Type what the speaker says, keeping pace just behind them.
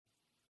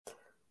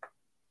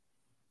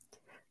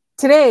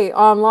Today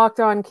on Locked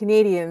On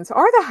Canadiens,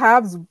 are the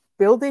Habs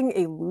building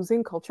a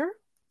losing culture?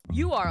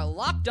 You are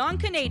Locked On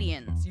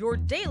Canadiens, your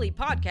daily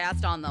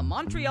podcast on the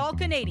Montreal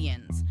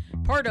Canadiens,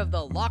 part of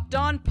the Locked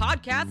On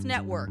Podcast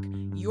Network,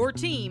 your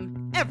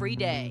team every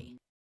day.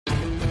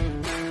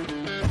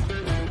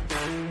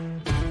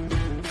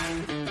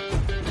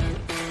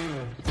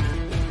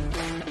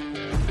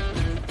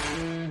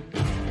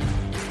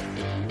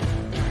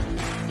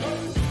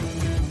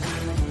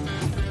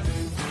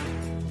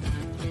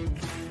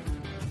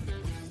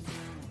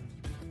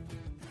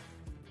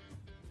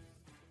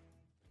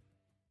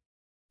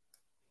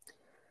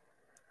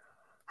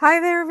 Hi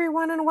there,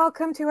 everyone, and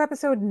welcome to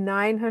episode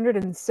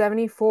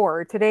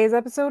 974. Today's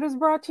episode is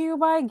brought to you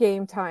by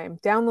Game Time.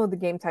 Download the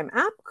Game Time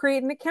app,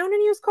 create an account,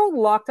 and use code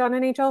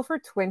LOCKEDONNHL for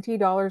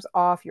 $20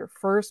 off your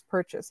first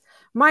purchase.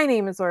 My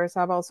name is Laura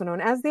Saab, also known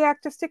as the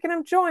Active Stick, and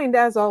I'm joined,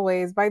 as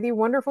always, by the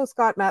wonderful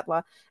Scott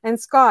Matla. And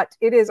Scott,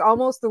 it is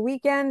almost the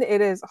weekend. It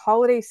is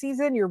holiday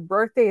season. Your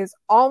birthday is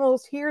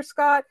almost here,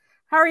 Scott.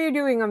 How are you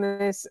doing on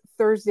this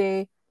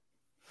Thursday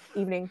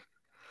evening?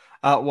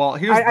 Well,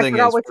 here's the thing: I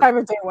forgot what time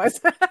of day it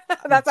was.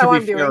 That's how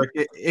I'm doing.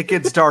 It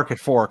gets dark at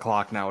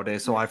 4:00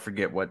 nowadays, so I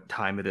forget what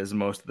time it is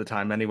most of the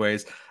time.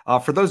 Anyways,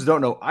 for those who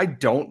don't know, I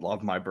don't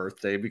love my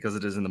birthday because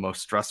it isn't the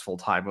most stressful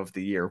time of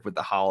the year with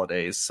the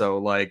holidays. So,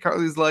 like,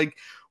 Carly's like,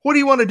 "What do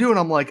you want to do?" And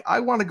I'm like, "I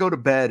want to go to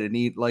bed and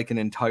eat like an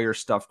entire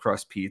stuffed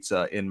crust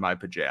pizza in my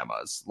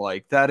pajamas."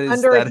 Like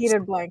under a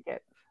heated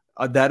blanket.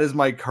 That is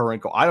my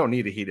current goal. I don't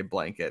need a heated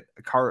blanket.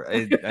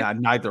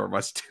 Neither of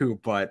us do.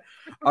 But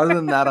other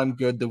than that, I'm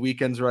good. The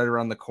weekend's right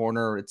around the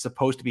corner. It's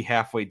supposed to be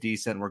halfway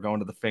decent. We're going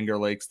to the Finger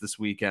Lakes this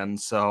weekend,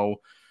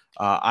 so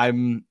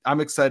I'm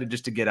excited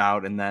just to get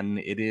out. And then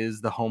it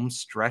is the home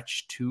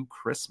stretch to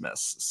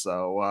Christmas.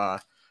 So,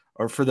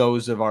 or for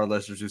those of our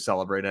listeners who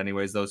celebrate,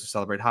 anyways, those who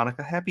celebrate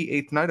Hanukkah, happy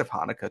 8th night of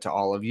Hanukkah to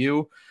all of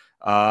you.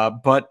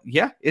 But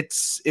yeah,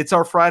 it's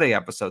our Friday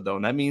episode though,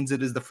 and that means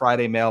it is the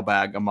Friday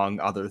mailbag among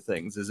other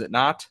things, is it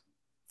not?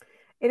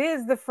 It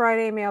is the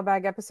Friday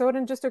mailbag episode,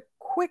 and just a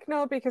quick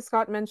note because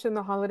Scott mentioned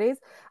the holidays.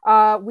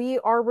 We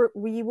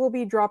will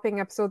be dropping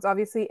episodes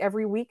obviously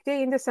every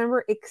weekday in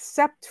December,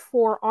 except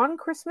for on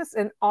Christmas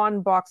and on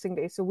Boxing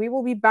Day. So we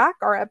will be back.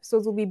 Our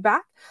episodes will be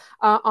back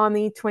on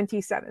the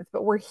 27th.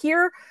 But we're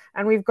here,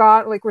 and we've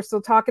got we're still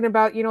talking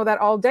about that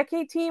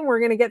all-decade team. We're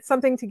going to get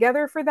something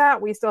together for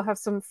that. We still have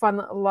some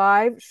fun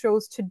live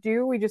shows to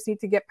do. We just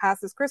need to get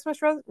past this Christmas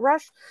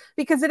rush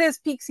because it is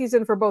peak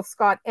season for both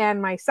Scott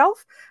and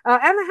myself.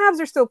 And the Habs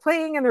are still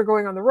playing and they're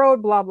going on the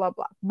road, blah, blah,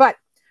 blah. But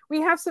we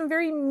have some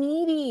very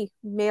meaty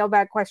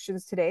mailbag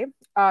questions today.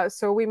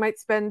 So we might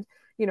spend,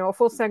 a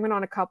full segment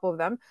on a couple of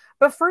them.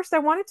 But first, I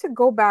wanted to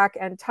go back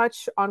and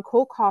touch on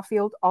Cole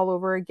Caulfield all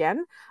over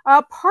again,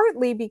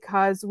 partly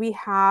because we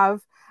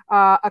have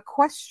a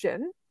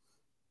question.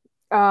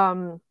 We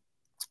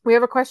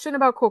have a question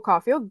about Cole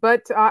Caulfield,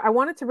 but I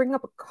wanted to bring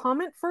up a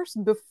comment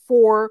first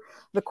before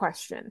the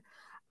question.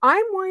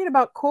 I'm worried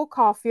about Cole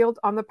Caulfield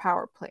on the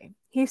power play.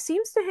 He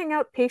seems to hang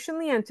out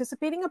patiently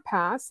anticipating a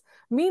pass.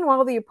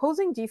 Meanwhile, the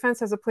opposing defense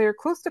has a player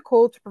close to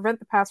Cole to prevent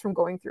the pass from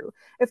going through.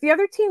 If the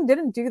other team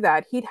didn't do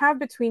that, he'd have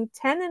between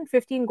 10 and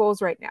 15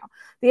 goals right now.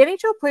 The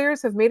NHL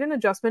players have made an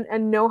adjustment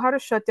and know how to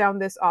shut down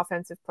this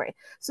offensive play.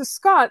 So,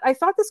 Scott, I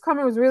thought this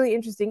comment was really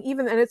interesting,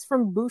 and it's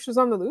from Bouches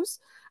on the Loose.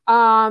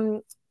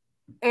 And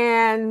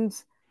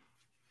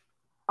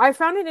I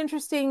found it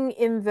interesting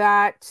in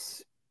that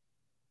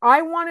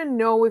I want to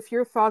know if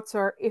your thoughts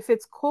are if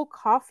it's Cole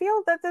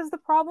Caulfield that is the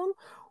problem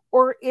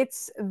or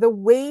it's the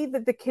way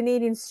that the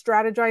Canadiens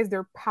strategize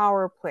their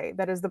power play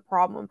that is the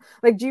problem.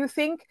 Do you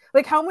think,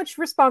 how much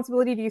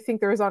responsibility do you think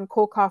there is on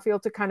Cole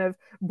Caulfield to kind of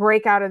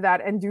break out of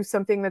that and do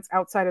something that's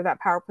outside of that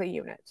power play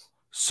unit?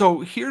 So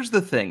here's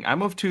the thing.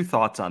 I'm of two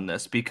thoughts on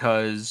this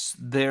because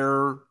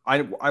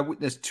I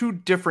witnessed two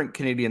different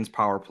Canadiens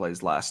power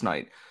plays last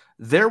night.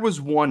 There was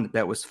one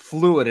that was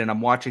fluid, and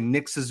I'm watching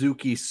Nick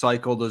Suzuki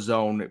cycle the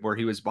zone where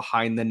he was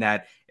behind the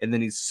net, and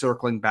then he's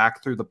circling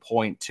back through the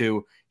point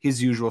to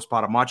his usual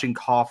spot. I'm watching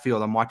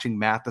Caulfield, I'm watching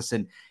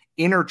Matheson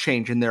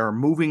interchange, and there are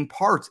moving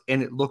parts,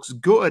 and it looks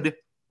good.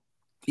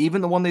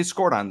 Even the one they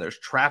scored on, there's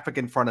traffic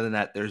in front of the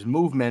net, there's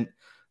movement,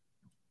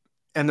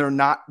 and they're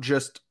not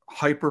just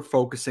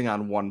hyper-focusing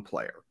on one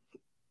player.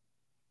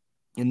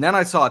 And then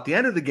I saw at the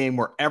end of the game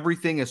where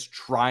everything is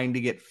trying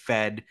to get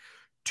fed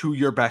to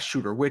your best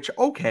shooter, which,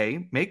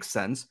 okay, makes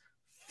sense.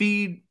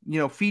 Feed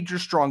your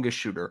strongest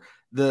shooter.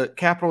 The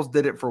Capitals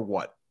did it for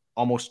what?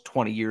 Almost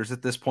 20 years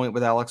at this point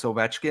with Alex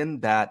Ovechkin,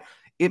 that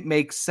it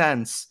makes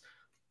sense.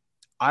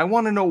 I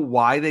want to know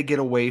why they get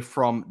away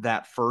from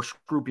that first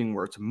grouping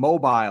where it's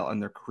mobile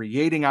and they're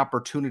creating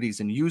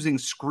opportunities and using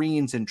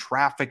screens and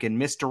traffic and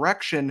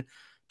misdirection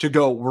to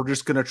go, we're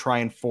just going to try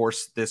and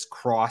force this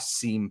cross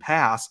seam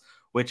pass,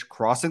 which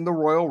crossing the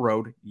Royal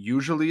Road,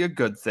 usually a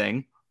good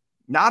thing.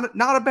 Not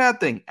a bad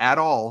thing at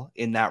all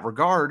in that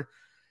regard.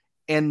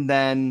 And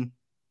then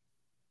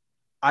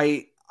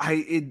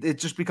it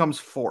just becomes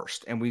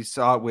forced. And we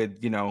saw it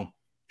with,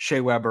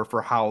 Shea Weber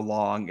for how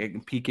long,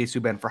 and PK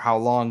Subban for how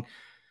long.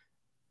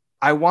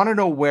 I want to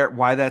know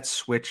why that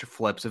switch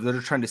flips, if they're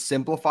trying to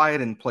simplify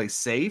it and play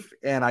safe.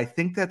 And I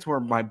think that's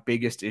where my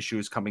biggest issue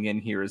is coming in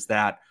here, is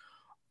that,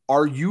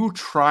 are you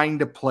trying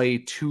to play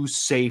too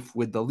safe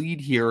with the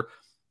lead here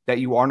that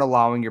you aren't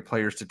allowing your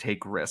players to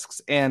take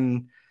risks?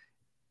 And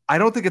I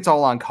don't think it's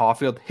all on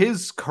Caufield.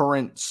 His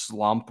current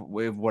slump,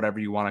 with whatever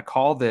you want to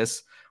call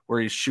this, where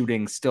he's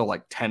shooting still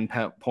like 10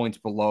 points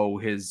below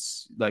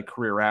his like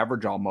career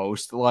average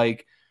almost,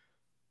 like,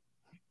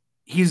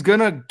 he's going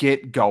to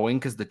get going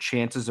because the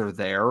chances are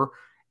there.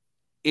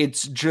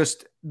 It's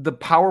just the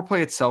power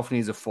play itself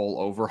needs a full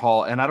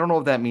overhaul. And I don't know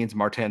if that means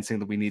Martin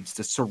St. Louis needs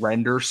to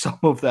surrender some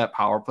of that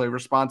power play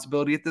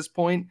responsibility at this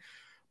point,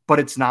 but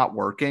it's not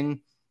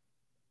working.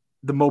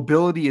 The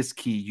mobility is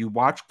key. You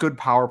watch good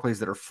power plays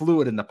that are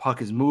fluid and the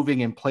puck is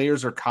moving and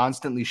players are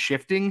constantly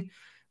shifting.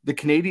 The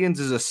Canadiens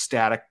is a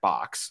static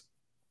box.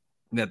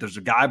 That there's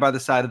a guy by the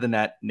side of the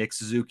net, Nick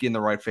Suzuki in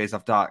the right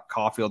faceoff dot,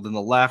 Caufield in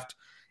the left,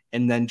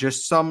 and then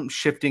just some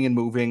shifting and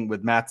moving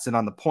with Matheson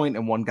on the point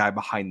and one guy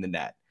behind the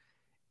net.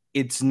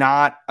 It's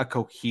not a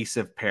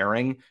cohesive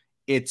pairing.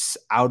 It's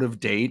out of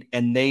date.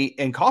 And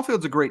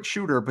Caufield's a great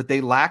shooter, but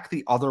they lack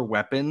the other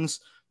weapons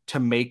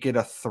to make it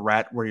a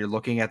threat where you're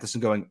looking at this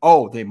and going,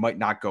 oh, they might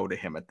not go to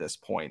him at this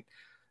point.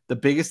 The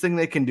biggest thing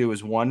they can do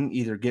is, one,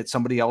 either get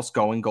somebody else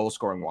going goal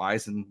scoring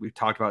wise. And we've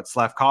talked about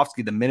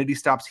Slavkovsky. The minute he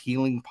stops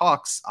healing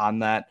pucks on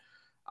that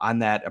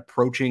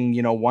approaching,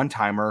 one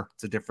timer,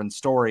 it's a different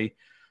story.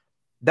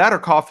 That or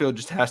Caufield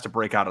just has to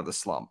break out of the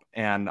slump.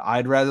 And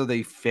I'd rather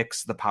they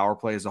fix the power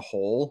play as a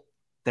whole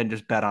than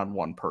just bet on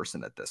one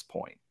person at this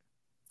point.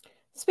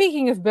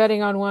 Speaking of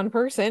betting on one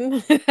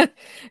person,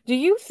 do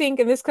you think,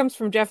 and this comes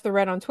from Jeff the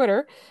Red on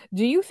Twitter,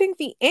 do you think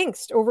the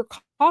angst over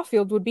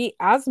Caufield would be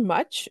as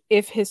much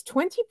if his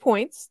 20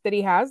 points that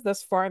he has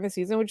thus far in the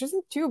season, which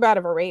isn't too bad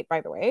of a rate, by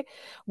the way,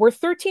 were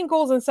 13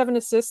 goals and 7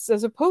 assists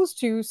as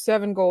opposed to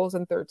 7 goals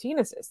and 13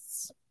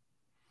 assists?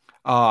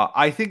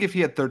 I think if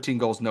he had 13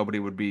 goals, nobody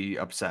would be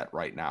upset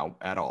right now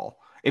at all.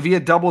 If he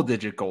had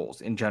double-digit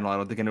goals in general, I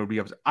don't think anyone would be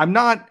upset.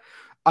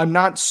 I'm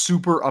not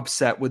super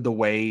upset with the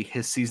way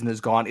his season has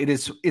gone.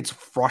 It's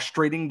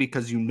frustrating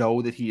because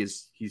that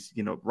he's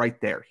right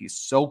there. He's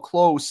so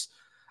close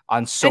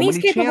on so many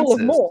chances. And he's capable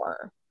of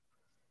more.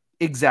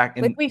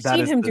 Exactly. Like, we've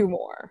seen him do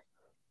more.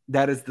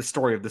 That is the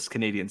story of this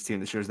Canadiens team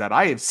this year, is that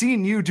I have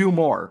seen you do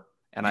more,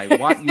 and I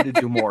want you to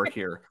do more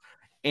here.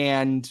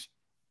 And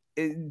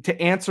to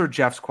answer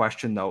Jeff's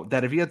question, though,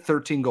 that if he had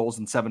 13 goals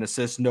and 7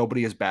 assists,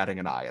 nobody is batting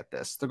an eye at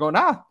this. They're going,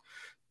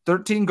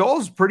 13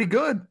 goals, pretty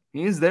good.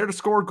 He's there to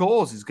score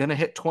goals. He's going to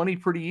hit 20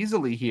 pretty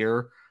easily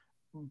here.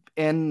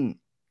 And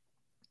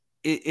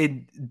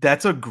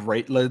that's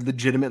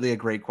legitimately a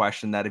great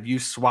question, that if you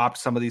swap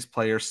some of these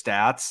players'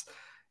 stats,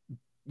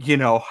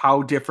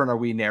 how different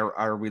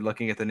are we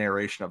looking at the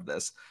narration of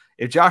this?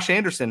 If Josh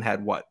Anderson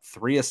had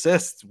 3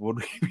 assists,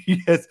 would we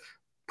be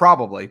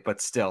probably, but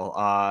still,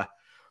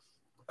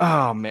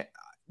 oh man,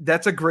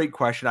 that's a great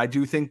question. I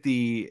do think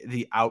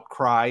the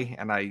outcry,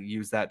 and I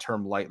use that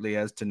term lightly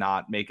as to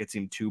not make it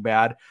seem too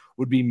bad,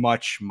 would be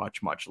much,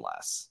 much, much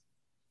less.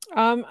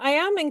 I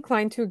am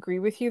inclined to agree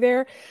with you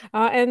there.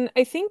 And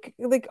I think,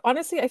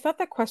 honestly, I thought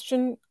that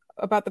question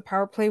about the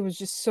power play was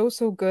just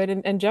so good.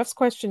 And Jeff's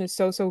question is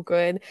so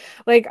good.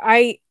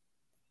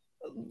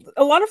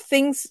 A lot of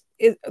things,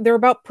 they're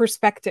about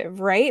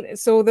perspective, right?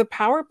 So the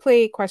power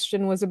play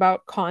question was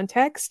about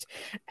context,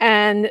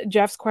 and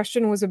Jeff's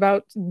question was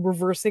about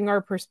reversing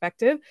our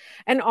perspective.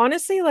 And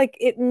honestly,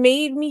 it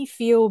made me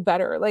feel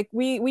better.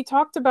 We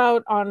talked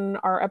about on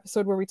our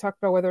episode where we talked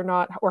about whether or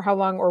not, or how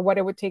long, or what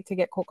it would take to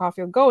get Cole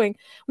Caufield going.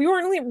 We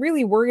weren't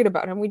really worried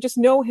about him. We just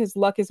know his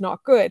luck is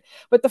not good.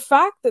 But the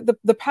fact that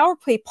the power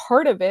play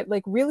part of it,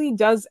 really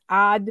does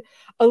add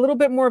a little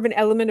bit more of an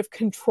element of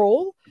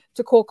control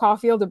to Cole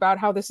Caufield about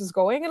how this is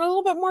going, and a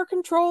little bit more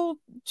control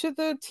to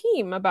the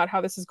team about how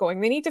this is going.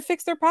 They need to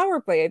fix their power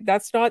play.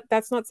 That's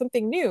not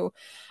something new.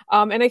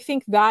 And I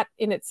think that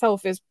in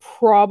itself is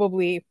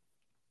probably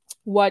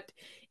what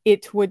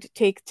it would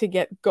take to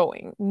get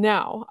going.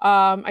 Now,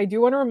 I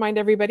do want to remind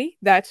everybody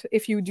that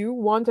if you do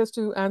want us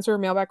to answer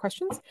mailbag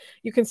questions,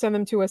 you can send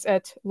them to us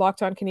at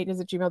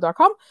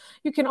lockedoncanadians@gmail.com.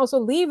 You can also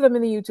leave them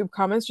in the YouTube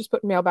comments. Just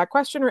put mailbag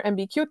question or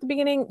MBQ at the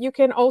beginning. You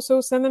can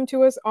also send them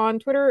to us on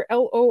Twitter,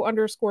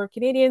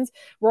 LO_Canadians.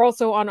 We're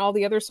also on all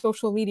the other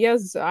social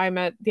medias. I'm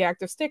at The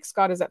Active Stick.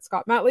 Scott is at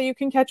Scott Matley. You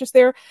can catch us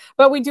there.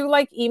 But we do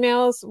like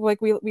emails.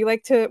 We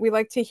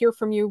like to hear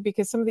from you,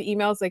 because some of the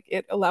emails,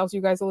 it allows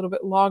you guys a little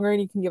bit longer,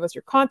 and you can give us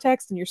your context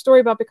and your story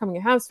about becoming a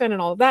Habs fan and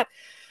all of that.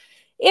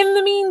 In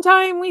the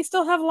meantime, we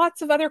still have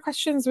lots of other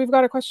questions. We've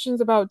got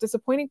questions about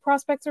disappointing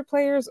prospects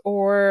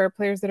or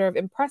players that have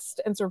impressed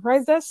and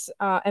surprised us.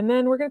 And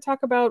then we're going to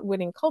talk about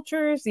winning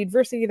cultures, the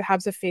adversity the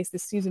Habs have faced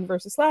this season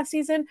versus last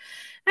season,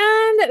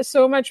 and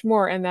so much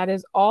more. And that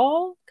is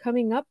all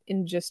coming up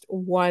in just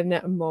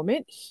one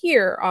moment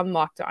here on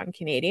Locked On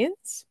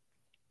Canadiens.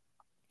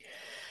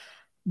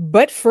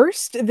 But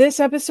first, this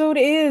episode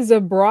is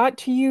brought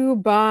to you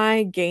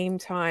by Game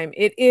Time.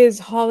 It is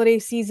holiday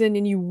season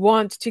and you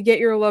want to get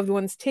your loved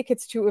ones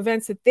tickets to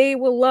events that they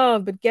will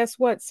love. But guess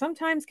what?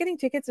 Sometimes getting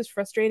tickets is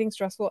frustrating,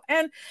 stressful,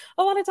 and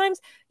a lot of times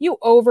you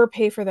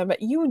overpay for them.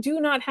 But you do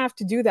not have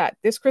to do that.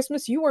 This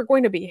Christmas, you are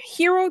going to be a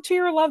hero to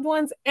your loved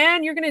ones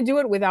and you're going to do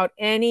it without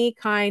any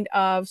kind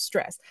of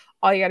stress.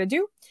 All you got to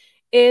do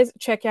is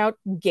check out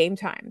Game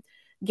Time.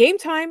 Game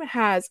Time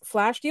has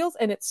flash deals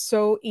and it's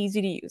so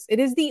easy to use. It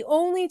is the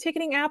only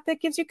ticketing app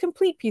that gives you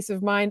complete peace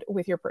of mind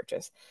with your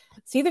purchase.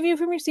 See the view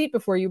from your seat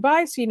before you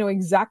buy so you know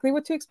exactly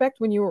what to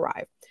expect when you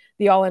arrive.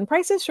 The all-in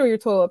prices show your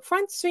total up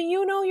front so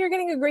you know you're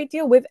getting a great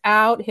deal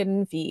without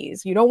hidden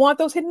fees. You don't want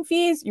those hidden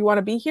fees. You want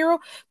to be hero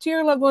to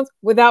your loved ones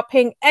without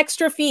paying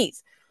extra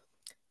fees.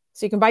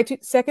 So you can buy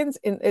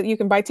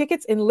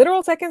tickets in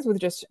literal seconds with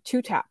just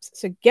 2 taps.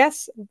 So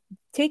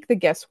take the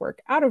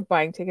guesswork out of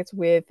buying tickets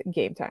with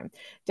Game Time.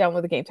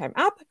 Download the Game Time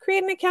app,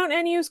 create an account,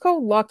 and use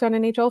code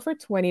LOCKEDONNHL for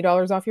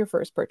 $20 off your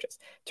first purchase.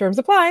 Terms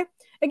apply.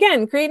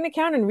 Again, create an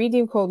account and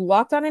redeem code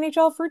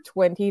LOCKEDONNHL for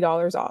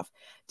 $20 off.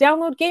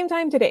 Download Game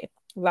Time today.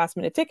 Last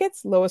minute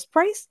tickets, lowest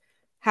price,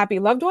 happy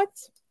loved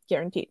ones,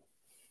 guaranteed.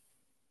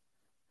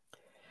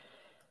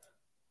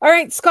 All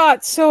right,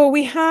 Scott. So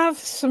we have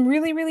some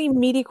really, really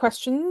meaty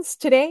questions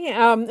today.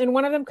 And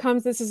one of them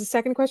this is a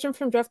second question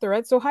from Jeff the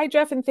Red. So hi,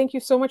 Jeff, and thank you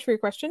so much for your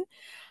question.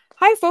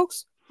 Hi,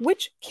 folks.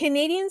 Which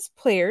Canadiens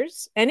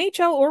players,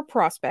 NHL or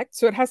prospect,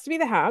 so it has to be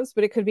the Habs,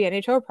 but it could be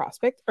NHL or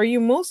prospect, are you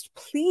most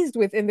pleased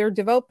with in their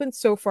development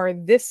so far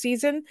this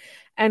season?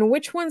 And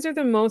which ones are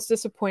the most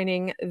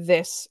disappointing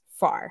thus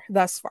far?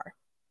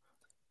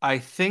 I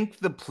think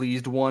the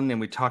pleased one, and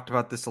we talked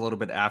about this a little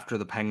bit after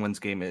the Penguins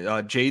game,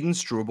 Jaden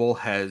Struble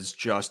has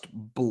just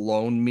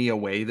blown me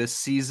away this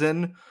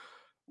season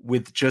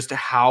with just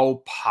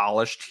how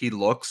polished he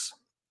looks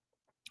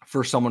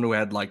for someone who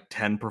had like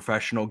 10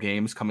 professional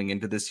games coming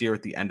into this year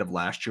at the end of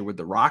last year with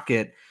the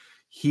Rocket.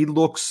 He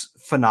looks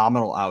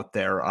phenomenal out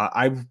there.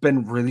 I've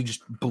been really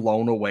just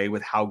blown away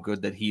with how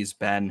good that he's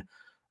been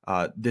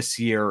this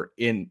year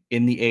in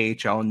the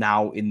AHL,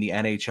 now in the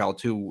NHL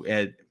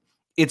too.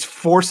 It's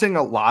forcing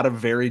a lot of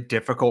very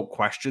difficult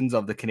questions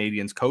of the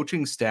Canadiens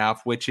coaching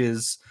staff, which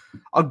is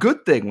a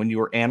good thing when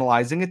you are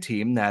analyzing a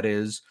team that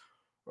is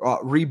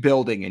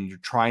rebuilding and you're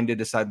trying to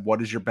decide what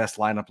does your best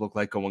lineup look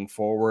like going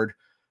forward.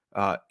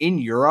 In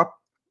Europe,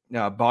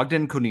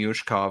 Bogdan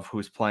Kuniushkov,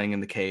 who's playing in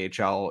the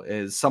KHL,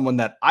 is someone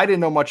that I didn't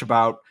know much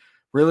about,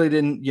 really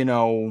didn't,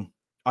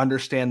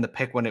 understand the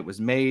pick when it was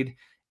made.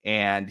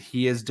 And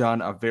he has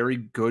done a very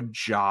good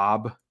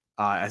job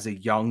as a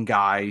young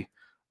guy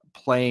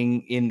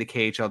playing in the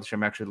KHL, which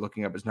I'm actually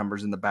looking up his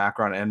numbers in the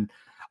background. And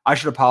I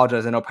should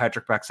apologize. I know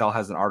Patrick Bexell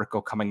has an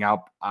article coming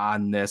out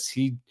on this.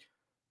 He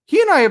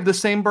and I have the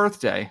same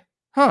birthday.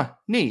 Huh,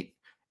 neat.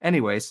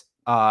 Anyways,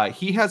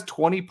 he has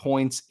 20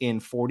 points in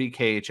 40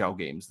 KHL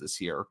games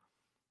this year,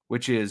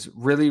 which is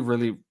really,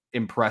 really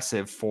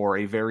impressive for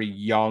a very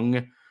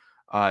young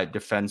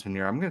defenseman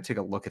here. I'm going to take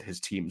a look at his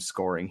team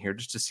scoring here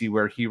just to see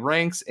where he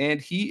ranks.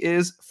 And he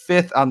is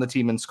 5th on the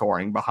team in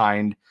scoring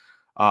behind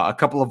a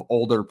couple of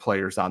older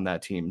players on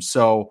that team.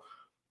 So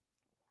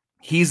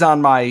he's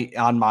on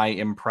my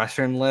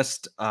impression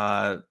list.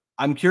 I'm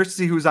curious to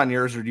see who's on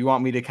yours, or do you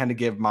want me to kind of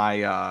give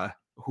my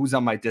who's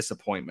on my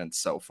disappointments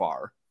so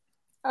far?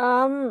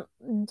 Do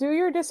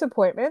your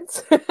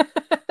disappointments.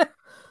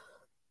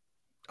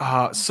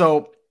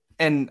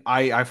 And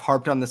I've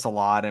harped on this a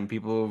lot, and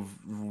people have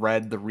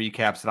read the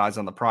recaps at Eyes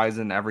on the Prize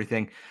and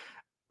everything.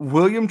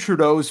 William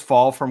Trudeau's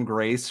fall from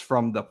grace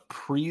from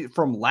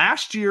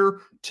last year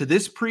to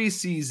this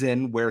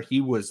preseason, where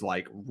he was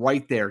like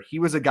right there. He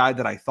was a guy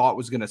that I thought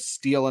was going to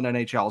steal an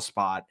NHL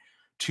spot,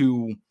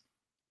 to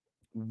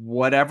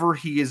whatever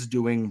he is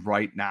doing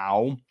right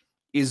now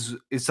is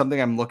something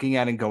I'm looking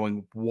at and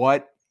going,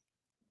 what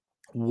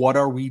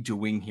are we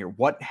doing here?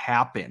 What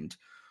happened?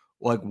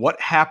 Like, what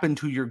happened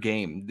to your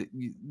game?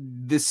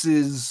 This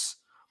is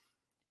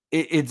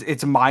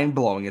it's mind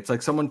blowing. It's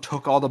like someone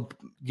took all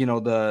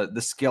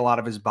the skill out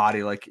of his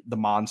body, like the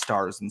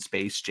Monstars in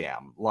Space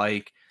Jam.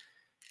 Like,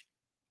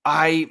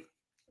 I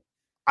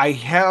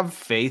have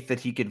faith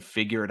that he can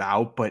figure it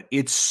out, but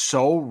it's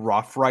so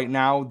rough right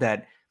now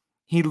that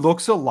he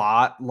looks a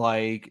lot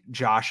like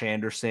Josh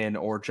Anderson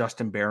or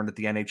Justin Barron at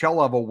the NHL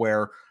level,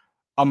 where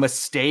a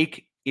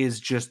mistake is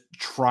just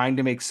trying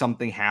to make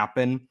something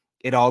happen,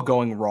 it all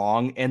going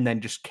wrong, and then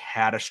just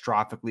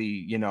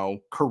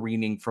catastrophically,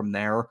 careening from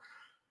there.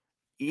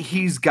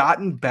 He's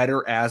gotten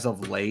better as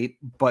of late,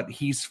 but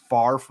he's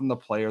far from the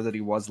player that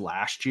he was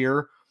last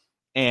year.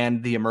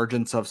 And the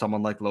emergence of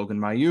someone like Logan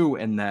Mailloux,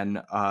 and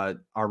then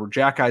our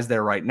Jack guys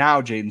there right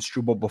now, Jaden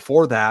Struble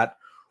before that,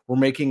 we're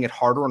making it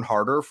harder and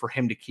harder for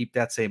him to keep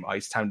that same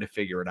ice time to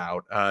figure it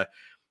out.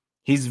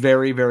 He's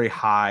very, very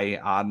high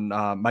on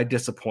my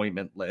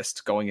disappointment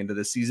list going into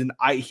this season.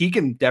 He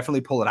can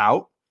definitely pull it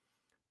out,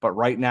 but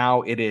right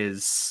now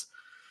he's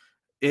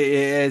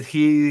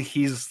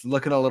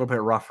looking a little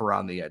bit rough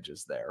around the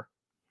edges there.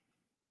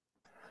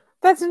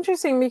 That's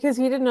interesting because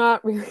he did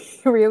not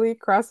really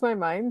cross my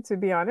mind, to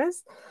be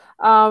honest.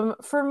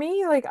 For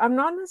me, like I'm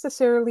not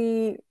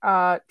necessarily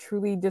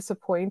truly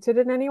disappointed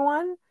in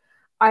anyone.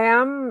 I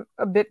am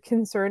a bit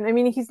concerned. I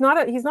mean, he's not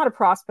a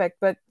prospect,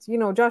 but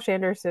Josh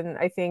Anderson,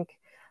 I think,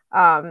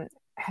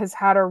 has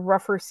had a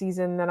rougher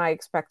season than I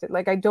expected.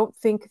 Like, I don't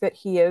think that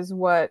he is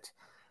what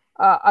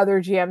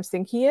other GMs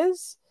think he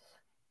is,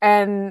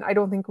 and I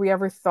don't think we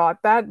ever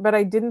thought that. But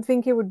I didn't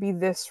think it would be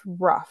this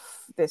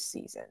rough this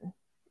season,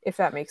 if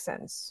that makes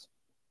sense.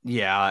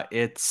 Yeah,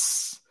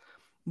 it's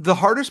the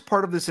hardest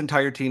part of this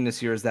entire team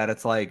this year is that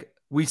it's like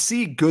we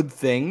see good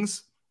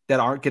things that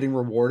aren't getting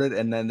rewarded,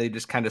 and then they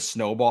just kind of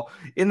snowball.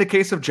 In the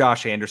case of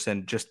Josh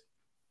Anderson, just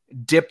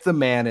dip the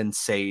man in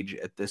sage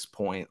at this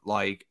point.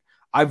 Like,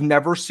 I've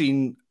never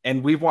seen,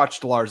 and we've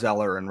watched Lars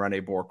Eller and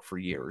Rene Bork for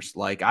years.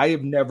 Like, I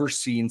have never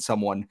seen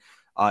someone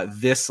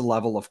this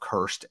level of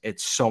cursed at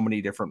so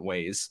many different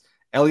ways.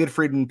 Elliot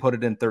Friedman put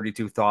it in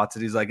 32 Thoughts,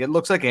 and he's like, it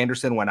looks like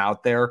Anderson went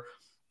out there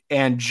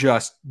and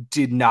just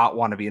did not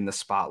want to be in the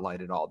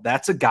spotlight at all.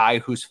 That's a guy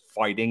who's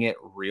fighting it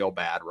real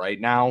bad right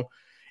now.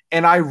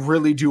 And I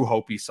really do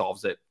hope he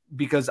solves it,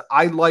 because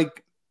I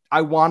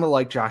want to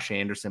like Josh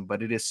Anderson,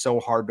 but it is so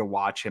hard to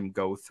watch him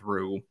go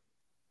through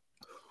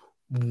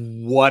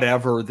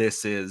whatever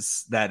this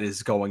is that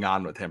is going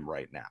on with him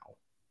right now.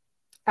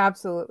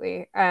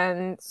 Absolutely.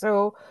 And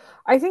so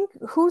I think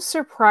who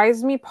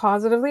surprised me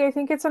positively, I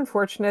think it's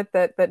unfortunate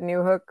that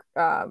Newhook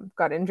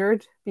got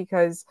injured,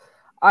 because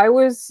I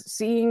was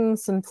seeing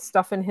some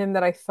stuff in him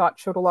that I thought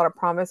showed a lot of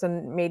promise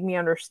and made me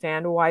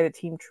understand why the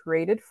team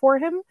traded for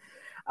him.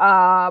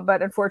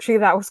 But unfortunately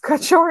that was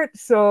cut short.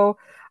 So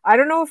I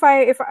don't know if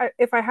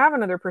I have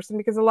another person,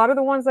 because a lot of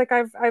the ones like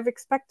I've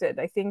expected.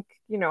 I think,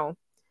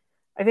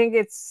 I think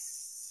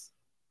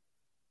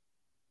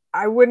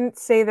I wouldn't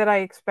say that I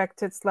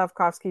expected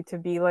Slavkovsky to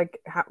be like.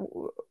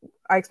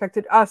 I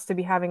expected us to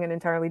be having an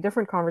entirely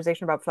different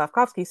conversation about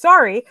Slavkovsky.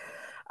 Sorry,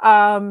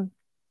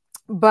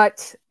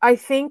 but I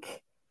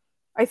think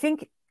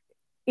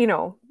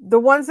the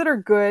ones that are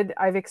good,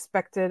 I've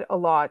expected a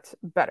lot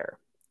better.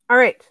 All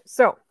right,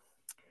 so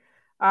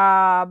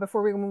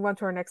before we move on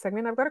to our next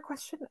segment, I've got a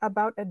question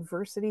about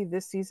adversity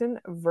this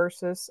season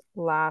versus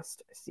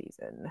last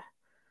season,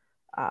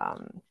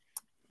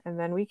 and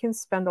then we can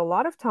spend a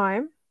lot of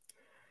time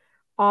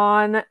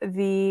on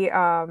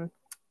the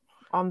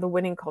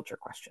winning culture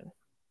question.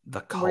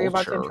 The Were you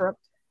about to culture.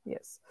 interrupt?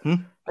 Yes.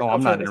 Oh,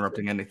 I'm not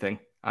interrupting anything.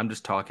 I'm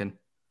just talking.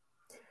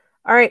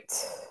 All right.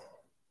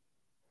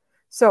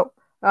 So,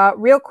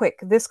 real quick,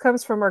 this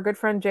comes from our good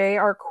friend Jay,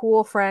 our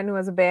cool friend who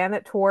has a band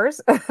that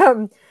tours.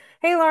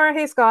 Hey, Laura.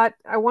 Hey, Scott.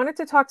 I wanted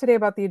to talk today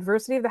about the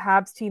adversity of the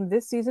Habs team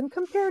this season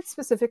compared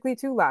specifically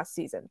to last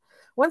season.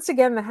 Once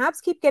again, the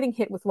Habs keep getting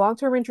hit with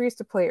long-term injuries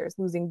to players.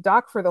 Losing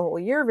Doc for the whole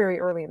year very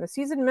early in the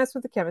season messed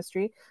with the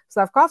chemistry.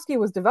 Slavkovsky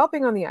was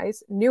developing on the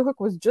ice. Newhook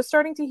was just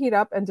starting to heat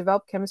up and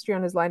develop chemistry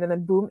on his line, and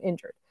then boom,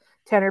 injured.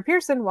 Tanner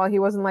Pearson, while he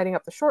wasn't lighting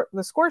up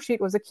the score sheet,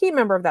 was a key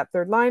member of that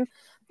third line,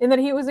 in that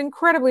he was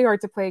incredibly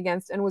hard to play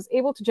against and was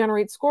able to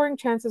generate scoring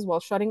chances while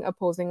shutting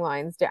opposing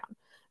lines down.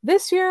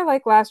 This year,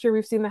 like last year,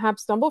 we've seen the Habs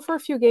stumble for a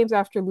few games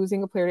after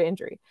losing a player to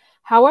injury.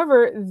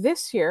 However,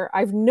 this year,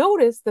 I've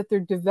noticed that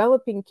they're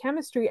developing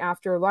chemistry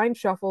after line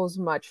shuffles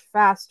much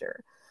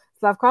faster.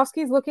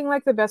 Slavkovsky is looking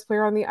like the best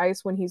player on the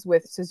ice when he's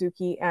with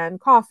Suzuki and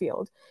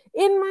Caulfield.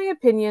 In my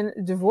opinion,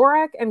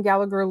 Dvorak and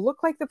Gallagher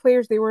look like the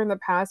players they were in the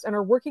past and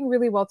are working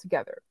really well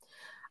together.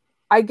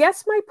 I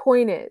guess my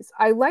point is,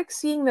 I like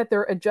seeing that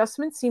their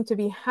adjustments seem to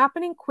be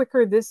happening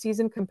quicker this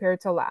season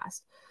compared to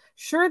last.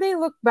 Sure, they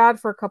look bad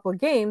for a couple of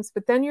games,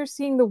 but then you're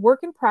seeing the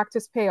work and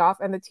practice pay off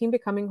and the team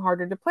becoming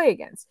harder to play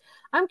against.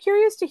 I'm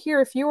curious to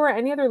hear if you or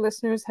any other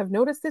listeners have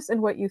noticed this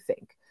and what you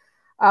think.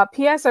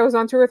 P.S. I was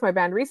on tour with my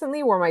band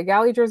recently, wore my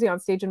Galley jersey on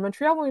stage in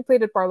Montreal when we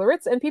played at Bar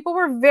Laritz, and people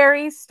were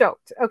very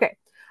stoked. Okay,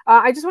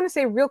 I just want to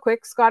say real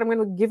quick, Scott, I'm going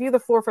to give you the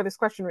floor for this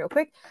question real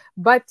quick,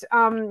 but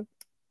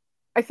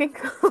I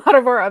think a lot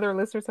of our other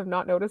listeners have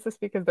not noticed this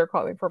because they're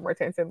calling for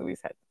Martin St. Louis'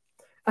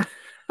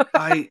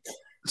 head.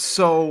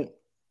 So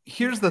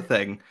here's the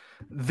thing.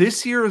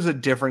 This year is a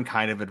different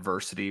kind of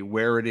adversity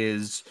where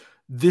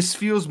this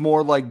feels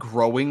more like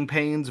growing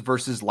pains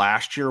versus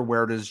last year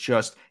where it is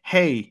just,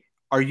 hey,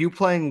 are you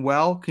playing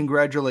well?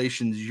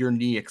 Congratulations, your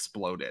knee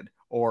exploded.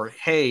 Or,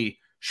 hey,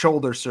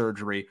 shoulder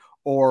surgery.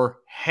 Or,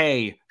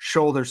 hey,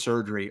 shoulder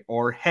surgery.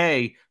 Or,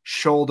 hey,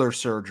 shoulder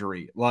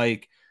surgery.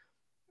 Like,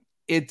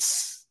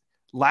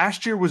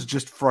 last year was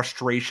just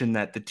frustration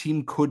that the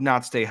team could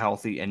not stay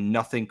healthy and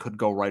nothing could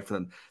go right for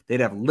them. They'd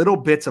have little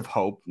bits of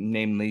hope,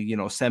 namely,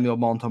 Samuel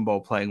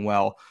Montembeault playing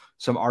well,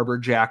 some Arbor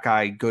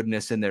Jackeye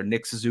goodness in there,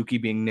 Nick Suzuki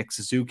being Nick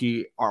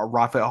Suzuki, or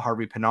Raphael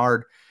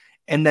Harvey-Pinard.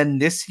 And then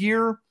this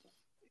year,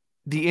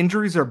 the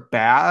injuries are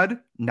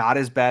bad, not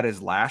as bad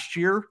as last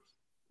year,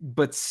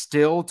 but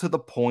still to the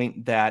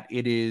point that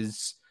it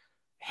is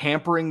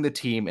hampering the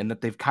team and that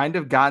they've kind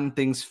of gotten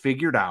things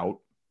figured out,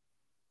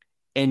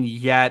 and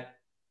yet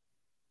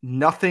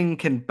nothing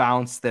can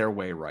bounce their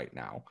way right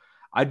now.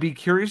 I'd be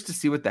curious to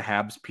see what the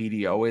Habs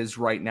PDO is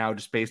right now,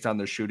 just based on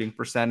their shooting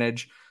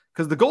percentage,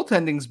 because the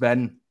goaltending's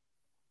been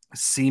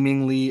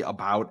seemingly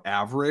about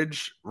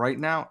average right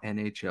now.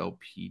 NHL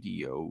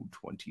PDO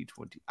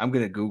 2020. I'm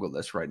going to Google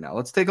this right now.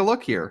 Let's take a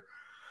look here.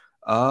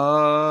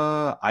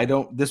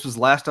 This was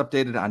last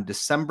updated on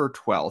December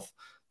 12th.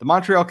 The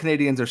Montreal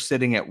Canadiens are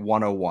sitting at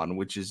 101,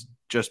 which is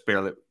just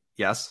barely.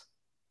 Yes.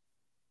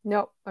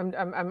 No, I'm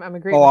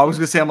agreeing. Oh, I was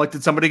gonna say, I'm like,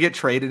 did somebody get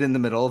traded in the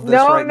middle of this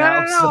now.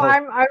 now? No. So...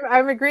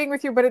 I'm agreeing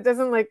with you, but it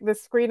doesn't, like, the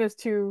screen is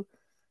too,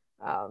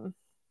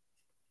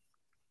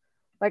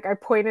 like, I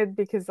pointed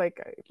because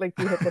like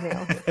you hit the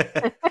nail.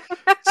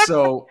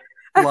 So,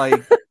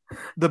 like,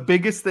 the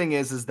biggest thing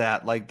is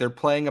that, like, they're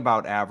playing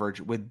about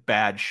average with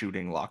bad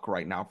shooting luck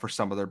right now for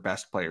some of their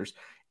best players.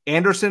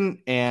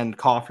 Anderson and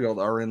Caulfield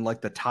are in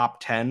like the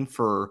top 10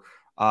 for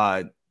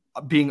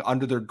being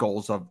under their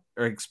goals of,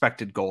 or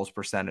expected goals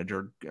percentage,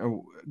 or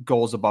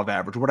goals above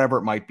average, whatever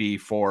it might be,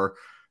 for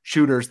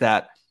shooters.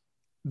 That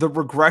the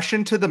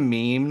regression to the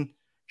mean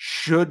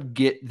should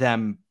get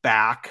them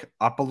back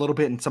up a little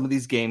bit, in some of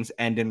these games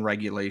end in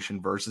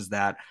regulation, versus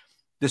that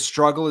the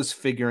struggle is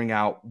figuring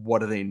out what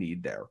do they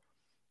need there.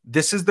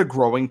 This is the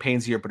growing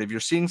pains here. But if you're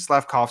seeing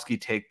Slavkovsky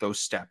take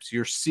those steps,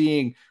 you're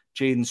seeing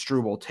Jaden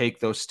Struble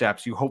take those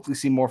steps, you hopefully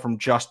see more from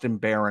Justin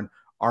Barron,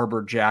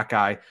 Arbor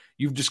Jackeye.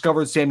 You've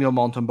discovered Samuel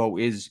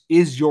Montembeault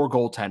is your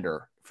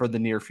goaltender for the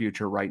near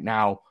future right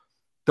now.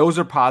 Those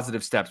are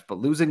positive steps, but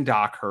losing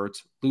Doc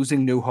hurts.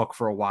 Losing Newhook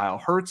for a while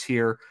hurts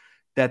here.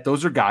 That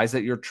those are guys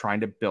that you're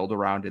trying to build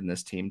around in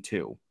this team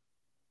too.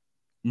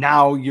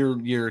 Now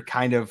you're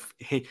kind of,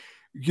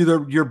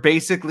 you're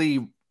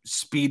basically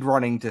speed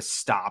running to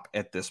stop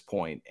at this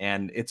point,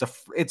 and it's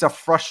a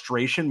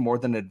frustration more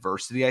than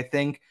adversity, I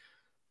think,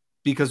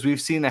 because we've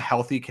seen a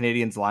healthy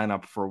Canadiens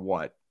lineup for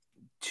what,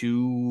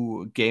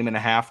 2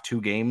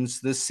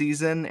 games this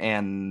season,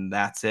 and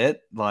that's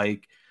it.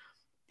 Like,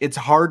 it's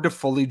hard to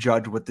fully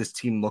judge what this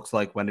team looks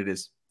like when it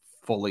is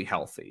fully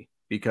healthy,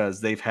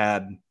 because they've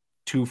had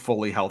 2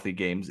 fully healthy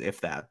games,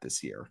 if that,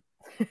 this year.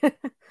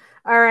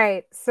 All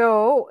right,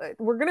 so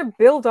we're going to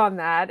build on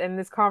that, and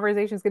this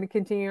conversation is going to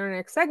continue in our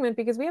next segment,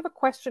 because we have a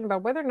question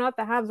about whether or not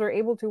the Habs are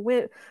able to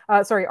win.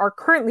 Are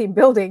currently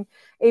building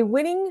a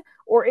winning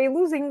or a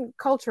losing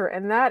culture,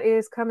 and that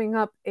is coming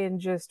up in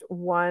just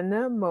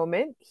one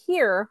moment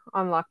here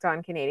on Locked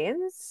On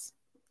Canadiens.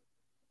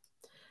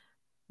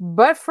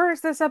 But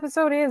first, this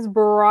episode is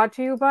brought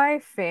to you by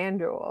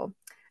FanDuel.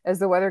 As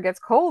the weather gets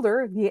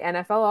colder, the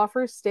NFL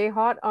offers stay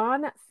hot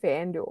on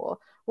FanDuel.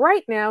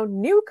 Right now,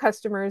 new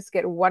customers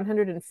get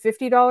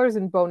 $150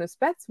 in bonus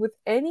bets with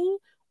any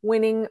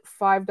winning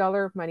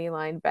 $5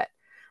 moneyline bet.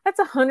 That's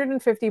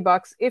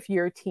 $150 if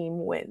your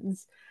team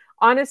wins.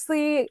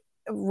 Honestly,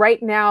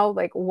 right now,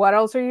 like, what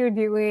else are you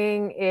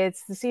doing?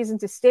 It's the season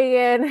to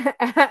stay in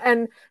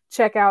and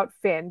check out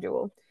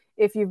FanDuel.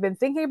 If you've been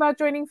thinking about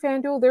joining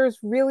FanDuel, there's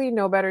really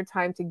no better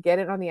time to get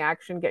in on the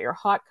action, get your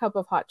hot cup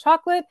of hot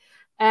chocolate,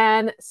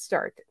 and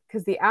start,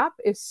 because the app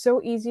is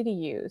so easy to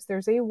use.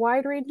 There's a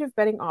wide range of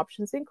betting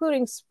options,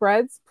 including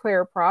spreads,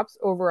 player props,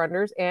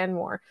 over-unders, and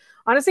more.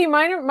 Honestly,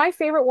 my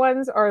favorite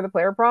ones are the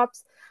player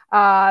props.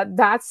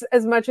 That's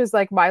as much as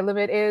like my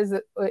limit is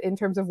in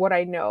terms of what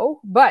I know,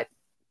 but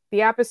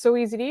the app is so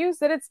easy to use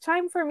that it's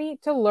time for me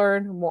to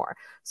learn more.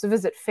 So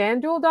visit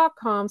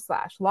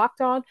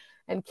FanDuel.com/lockedon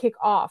and kick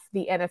off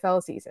the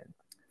NFL season.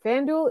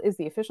 FanDuel is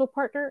the official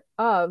partner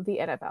of the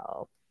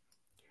NFL.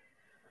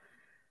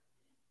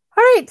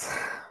 All right.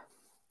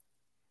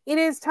 It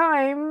is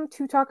time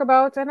to talk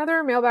about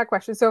another mailbag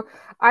question. So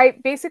I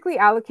basically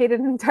allocated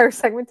an entire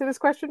segment to this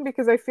question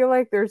because I feel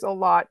like there's a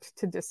lot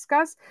to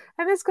discuss.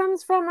 And this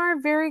comes from our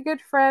very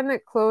good friend,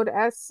 Claude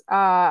S.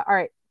 All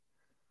right.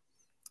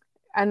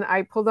 And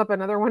I pulled up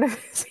another one of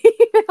his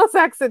emails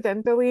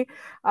accidentally.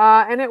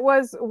 And it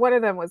was, one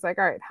of them was like,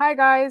 all right, hi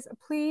guys,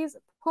 please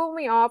pull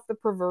me off the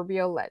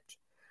proverbial ledge.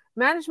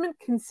 Management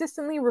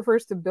consistently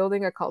refers to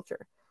building a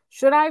culture.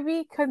 Should I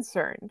be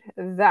concerned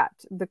that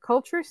that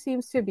culture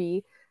seems to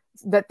be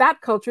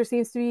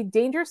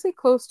dangerously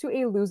close to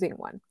a losing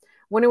one?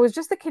 When it was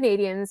just the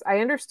Canadiens,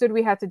 I understood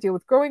we had to deal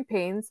with growing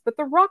pains, but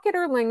the Rocket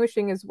are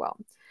languishing as well.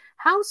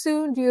 How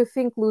soon do you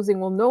think losing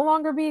will no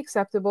longer be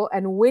acceptable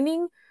and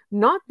winning,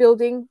 not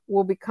building,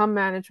 will become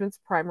management's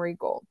primary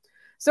goal?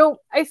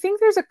 So I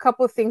think there's a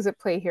couple of things at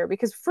play here,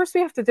 because first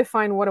we have to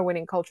define what a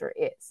winning culture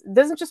is. It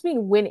doesn't just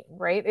mean winning,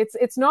 right?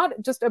 It's not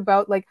just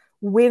about like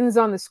wins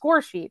on the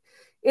score sheet.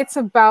 It's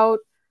about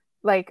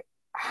like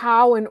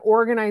how an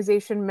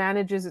organization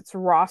manages its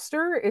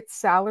roster, its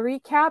salary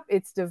cap,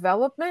 its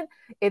development,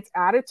 its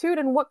attitude,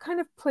 and what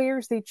kind of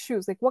players they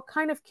choose, like what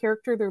kind of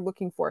character they're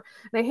looking for.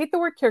 And I hate the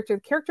word character.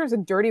 Character is a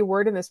dirty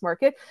word in this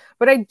market,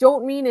 but I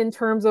don't mean in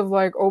terms of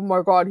like, oh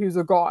my God, he's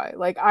a guy.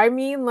 Like, I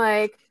mean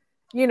like,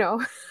 you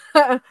know,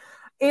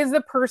 does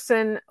the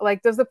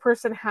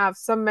person have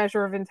some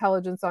measure of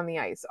intelligence on the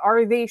ice?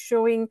 Are they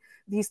showing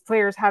these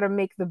players how to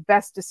make the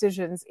best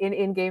decisions in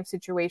in-game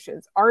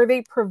situations? Are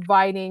they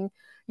providing,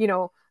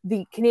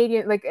 the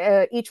Canadian, like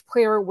each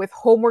player with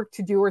homework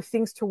to do or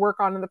things to work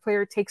on, and the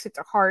player takes it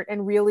to heart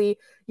and really,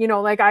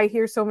 like I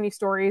hear so many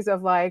stories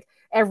of like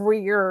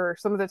every year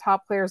some of the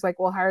top players like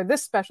will hire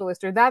this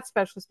specialist or that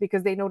specialist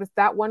because they noticed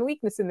that one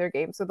weakness in their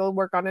game, so they'll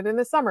work on it in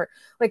the summer.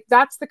 Like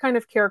that's the kind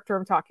of character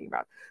I'm talking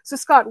about. So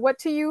Scott, what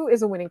to you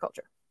is a winning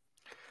culture?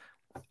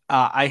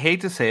 I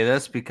hate to say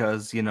this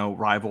because,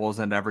 rivals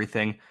and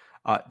everything.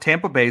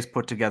 Tampa Bay's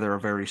put together a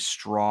very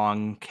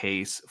strong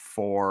case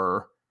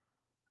for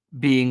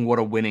being what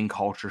a winning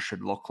culture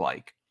should look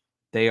like.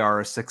 They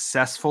are a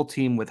successful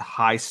team with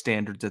high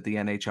standards at the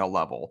NHL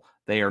level.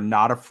 They are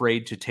not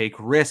afraid to take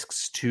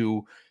risks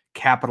to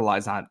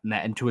capitalize on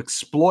that and to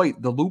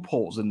exploit the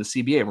loopholes in the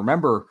CBA.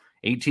 Remember,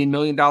 $18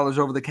 million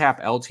over the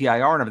cap,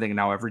 LTIR and everything.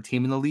 Now every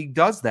team in the league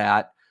does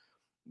that.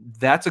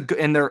 That's a good,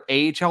 and their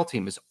AHL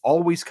team is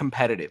always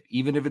competitive.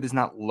 Even if it is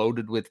not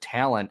loaded with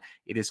talent,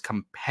 it is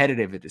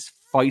competitive. It is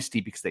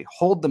feisty because they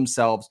hold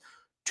themselves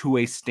to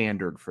a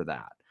standard for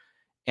that.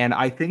 And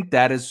I think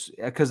that is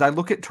because I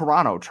look at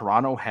Toronto.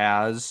 Toronto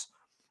has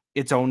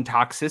its own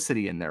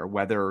toxicity in there,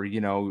 whether,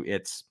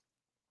 it's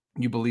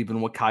you believe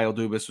in what Kyle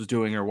Dubas was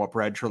doing or what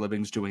Brad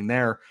Treliving's doing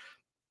there.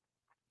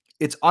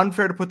 It's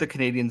unfair to put the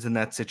Canadiens in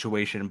that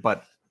situation,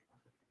 but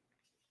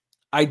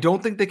I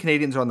don't think the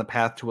Canadiens are on the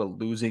path to a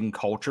losing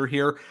culture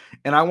here.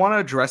 And I want to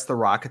address the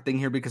Rocket thing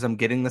here because I'm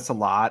getting this a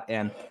lot.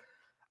 And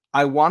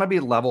I want to be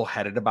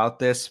level-headed about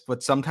this,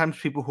 but sometimes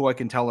people who I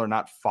can tell are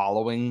not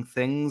following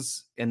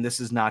things, and this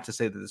is not to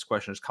say that this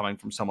question is coming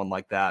from someone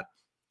like that.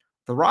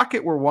 The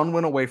Rocket were one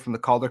win away from the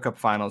Calder Cup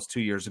Finals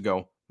 2 years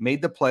ago,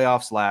 made the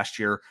playoffs last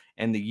year,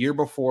 and the year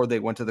before they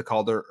went to the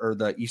Calder or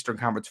the Eastern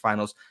Conference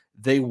Finals,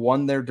 they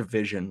won their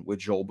division with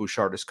Joel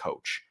Bouchard as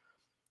coach.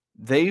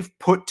 They've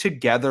put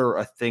together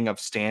a thing of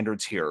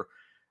standards here.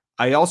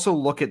 I also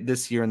look at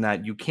this year in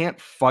that you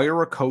can't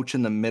fire a coach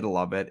in the middle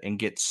of it and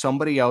get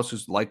somebody else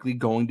who's likely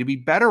going to be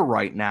better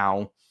right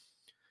now.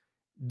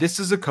 This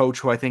is a coach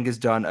who I think has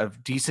done a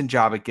decent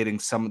job at getting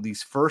some of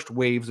these first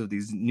waves of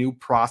these new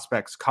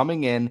prospects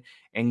coming in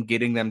and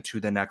getting them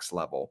to the next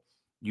level.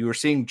 You are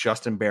seeing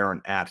Justin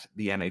Barron at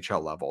the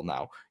NHL level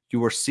now.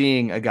 You are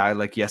seeing a guy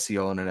like Jesse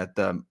Olonen at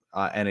the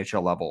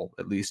NHL level,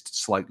 at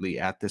least slightly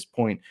at this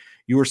point.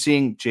 You were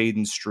seeing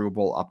Jaden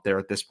Struble up there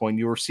at this point.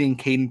 You were seeing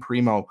Caden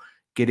Primo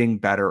getting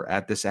better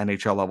at this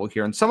NHL level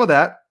here. And some of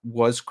that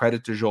was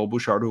credit to Joel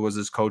Bouchard, who was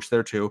his coach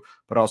there too,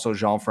 but also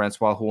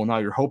Jean-Francois Houle. Now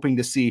you're hoping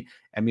to see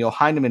Emil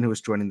Heineman, who is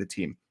joining the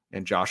team,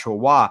 and Joshua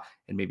Waugh,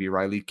 and maybe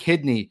Riley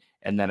Kidney,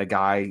 and then a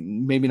guy,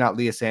 maybe not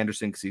Elias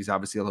Anderson, because he's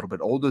obviously a little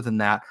bit older than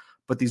that,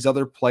 but these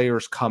other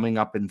players coming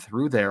up and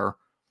through there.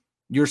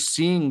 You're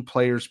seeing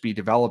players be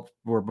developed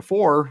where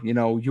before,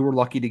 you were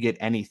lucky to get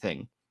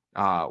anything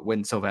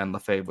when Sylvain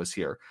Lefebvre was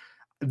here.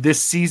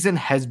 This season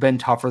has been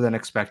tougher than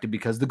expected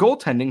because the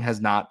goaltending has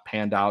not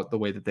panned out the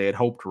way that they had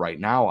hoped right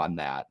now on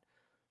that.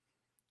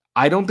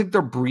 I don't think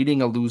they're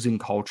breeding a losing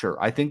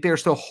culture. I think they're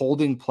still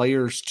holding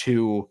players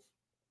to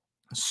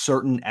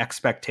certain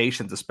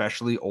expectations,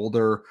 especially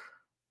older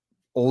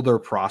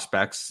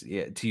prospects,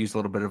 to use a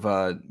little bit of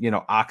a,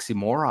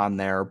 oxymoron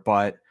there,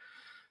 but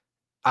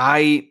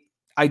I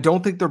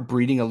don't think they're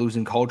breeding a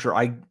losing culture.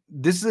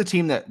 This is a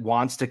team that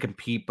wants to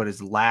compete, but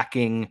is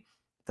lacking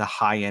the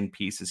high-end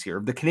pieces here.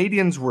 If the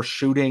Canadiens were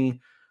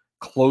shooting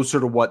closer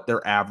to what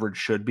their average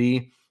should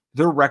be,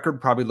 their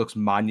record probably looks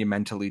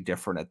monumentally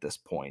different at this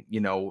point.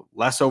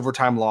 Less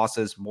overtime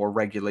losses, more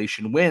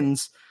regulation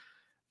wins.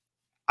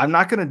 I'm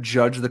not going to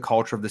judge the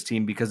culture of this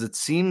team because it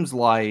seems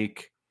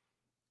like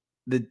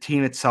the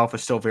team itself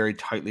is still very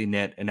tightly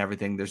knit and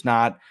everything.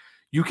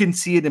 You can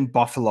see it in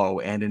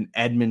Buffalo and in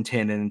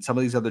Edmonton and in some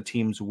of these other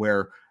teams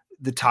where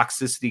the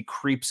toxicity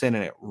creeps in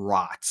and it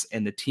rots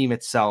and the team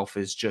itself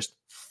is just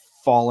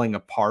falling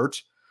apart.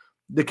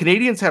 The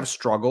Canadiens have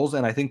struggles,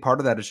 and I think part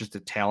of that is just a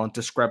talent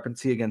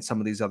discrepancy against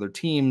some of these other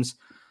teams.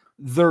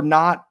 They're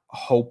not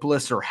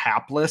hopeless or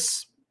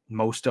hapless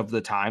most of the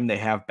time. They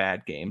have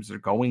bad games. They're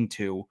going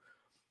to.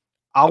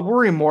 I'll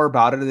worry more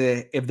about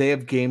it if they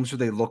have games where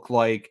they look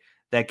like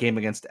that game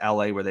against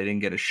LA where they didn't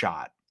get a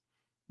shot.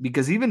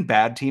 Because even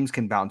bad teams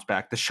can bounce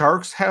back. The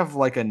Sharks have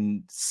like a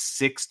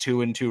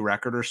 6-2-2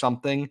 record or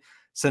something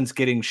since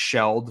getting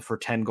shelled for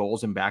 10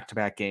 goals in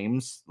back-to-back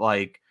games.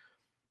 Like,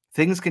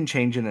 things can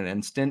change in an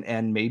instant,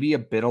 and maybe a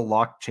bit of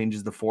luck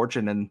changes the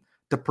fortune and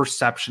the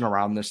perception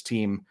around this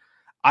team.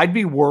 I'd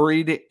be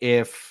worried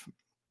if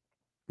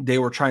they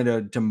were trying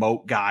to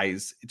demote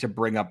guys to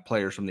bring up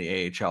players from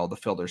the AHL to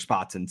fill their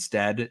spots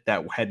instead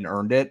that hadn't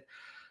earned it.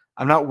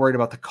 I'm not worried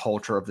about the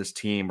culture of this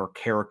team or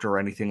character or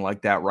anything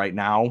like that right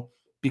now,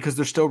 because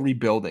they're still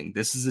rebuilding.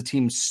 This is a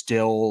team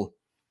still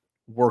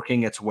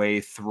working its way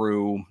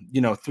through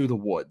the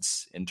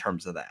woods in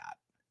terms of that.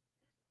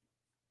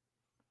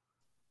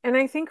 And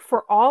I think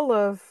for all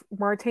of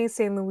Martin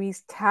St.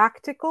 Louis'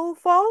 tactical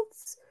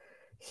faults,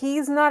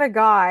 he's not a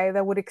guy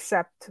that would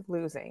accept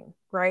losing,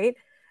 right?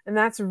 And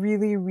that's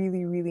really,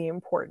 really, really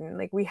important.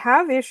 Like, we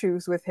have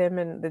issues with him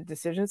and the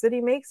decisions that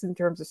he makes in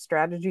terms of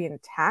strategy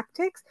and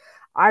tactics.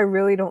 I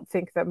really don't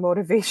think that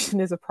motivation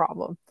is a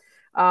problem.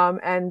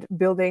 and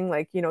building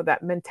like, you know,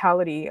 that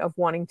mentality of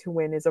wanting to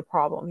win is a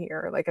problem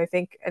here. Like I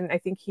think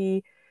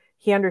he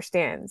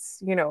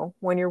understands, you know,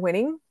 when you're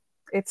winning,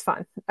 it's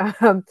fun.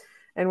 And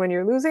when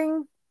you're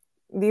losing,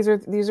 these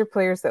are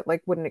players that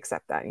like wouldn't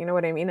accept that, you know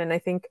what I mean? And I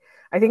think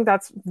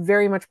that's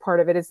very much part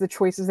of it, is the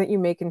choices that you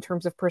make in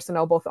terms of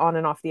personnel both on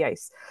and off the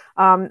ice.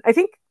 I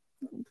think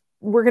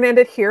we're going to end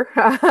it here,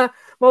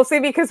 mostly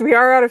because we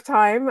are out of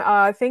time.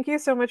 Thank you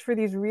so much for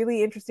these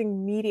really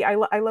interesting, meaty. I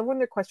love when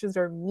their questions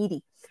are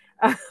meaty.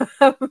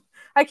 I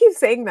keep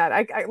saying that.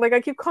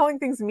 I keep calling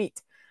things meat.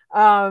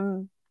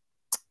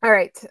 All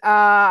right.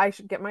 I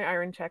should get my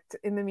iron checked.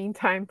 In the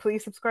meantime,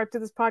 please subscribe to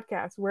this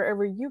podcast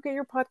wherever you get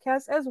your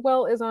podcasts, as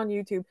well as on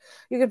YouTube.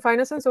 You can find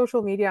us on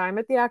social media. I'm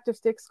at The Active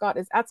Stick. Scott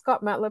is at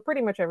Scott Matla,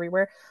 pretty much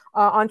everywhere.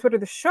 On Twitter,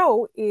 the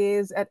show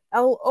is at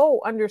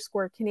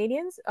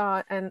LO_Canadiens.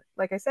 And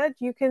like I said,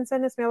 you can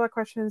send us mailbag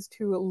questions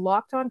to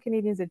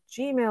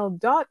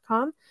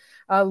lockedoncanadiens@gmail.com.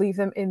 Leave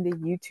them in the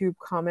YouTube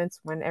comments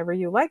whenever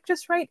you like.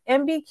 Just write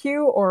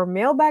MBQ or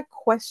mailbag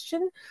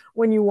question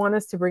when you want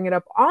us to bring it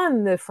up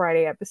on the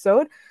Friday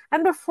episode.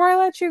 And before I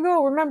let you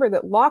go, remember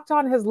that Locked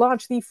On has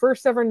launched the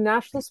first ever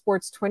national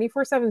sports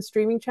 24/7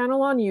 streaming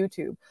channel on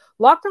YouTube.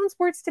 Locked On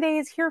Sports Today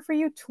is here for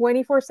you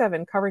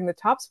 24/7, covering the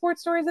top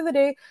sports stories of the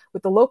day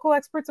with the local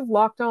experts of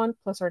Locked On,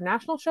 plus our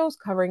national shows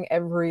covering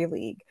every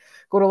league.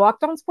 Go to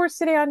Locked On Sports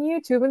Today on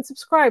YouTube and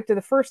subscribe to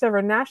the first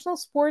ever national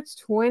sports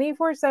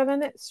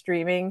 24/7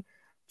 streaming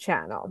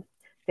channel.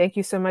 Thank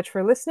you so much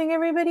for listening,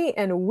 everybody,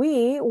 and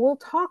we will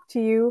talk to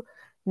you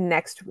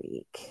next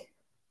week.